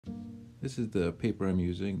This is the paper I'm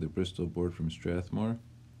using, the Bristol board from Strathmore.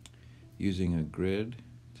 Using a grid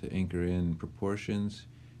to anchor in proportions,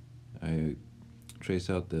 I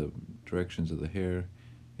trace out the directions of the hair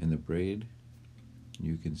in the braid.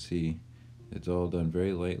 You can see it's all done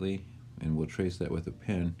very lightly, and we'll trace that with a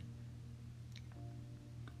pen.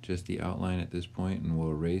 Just the outline at this point, and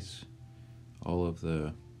we'll erase all of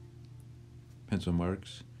the pencil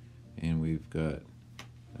marks, and we've got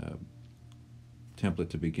a template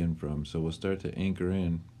to begin from. So we'll start to anchor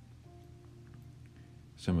in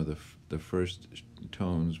some of the first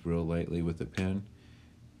tones real lightly with a pen.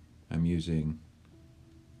 I'm using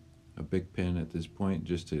a big pen at this point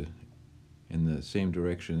just to, in the same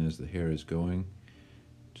direction as the hair is going,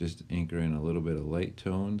 just anchor in a little bit of light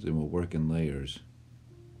tones, and we'll work in layers.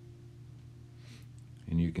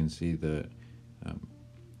 And you can see that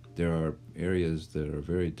there are areas that are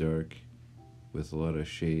very dark with a lot of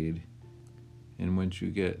shade, and once you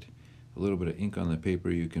get a little bit of ink on the paper,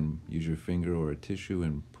 you can use your finger or a tissue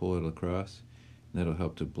and pull it across, and that'll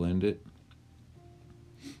help to blend it.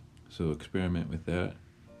 So experiment with that.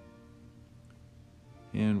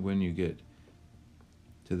 And when you get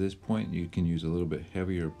to this point, you can use a little bit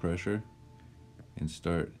heavier pressure and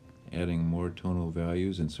start adding more tonal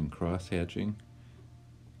values and some cross hatching,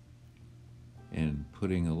 and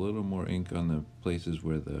putting a little more ink on the places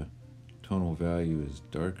where the tonal value is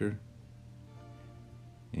darker,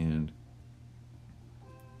 and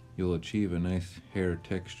you'll achieve a nice hair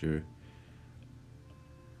texture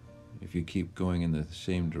if you keep going in the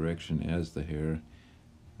same direction as the hair.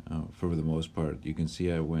 For the most part, you can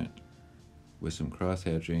see I went with some cross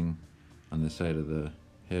hatching on the side of the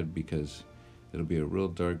head because it'll be a real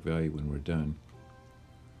dark value when we're done.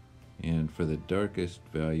 And for the darkest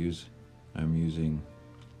values, I'm using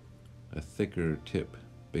a thicker tip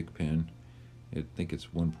big pen. I think it's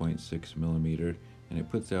 1.6 millimeter, and it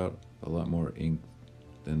puts out a lot more ink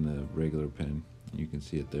than the regular pen. You can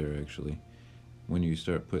see it there actually. When you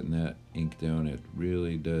start putting that ink down, it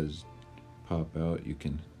really does pop out. You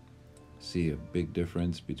can see a big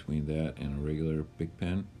difference between that and a regular big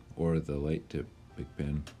pen or the light tip big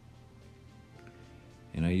pen.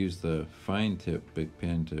 And I use the fine tip big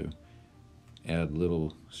pen to add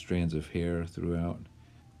little strands of hair throughout.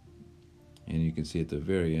 And you can see at the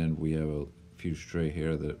very end we have a few stray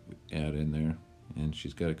hair that we add in there. And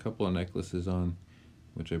she's got a couple of necklaces on,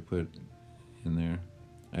 which I put in there.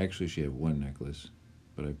 Actually, she had one necklace,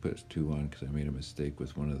 but I put two on because I made a mistake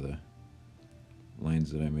with one of the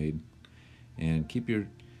lines that I made. And keep your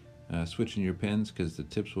switching your pens because the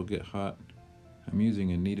tips will get hot. I'm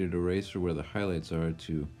using a kneaded eraser where the highlights are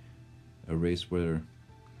to erase where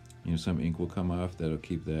some ink will come off. That'll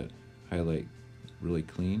keep that highlight really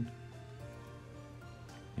clean.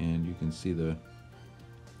 And you can see the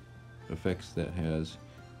effects that has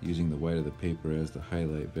using the white of the paper as the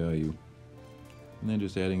highlight value. And then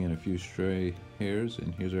just adding in a few stray hairs,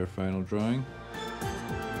 and here's our final drawing.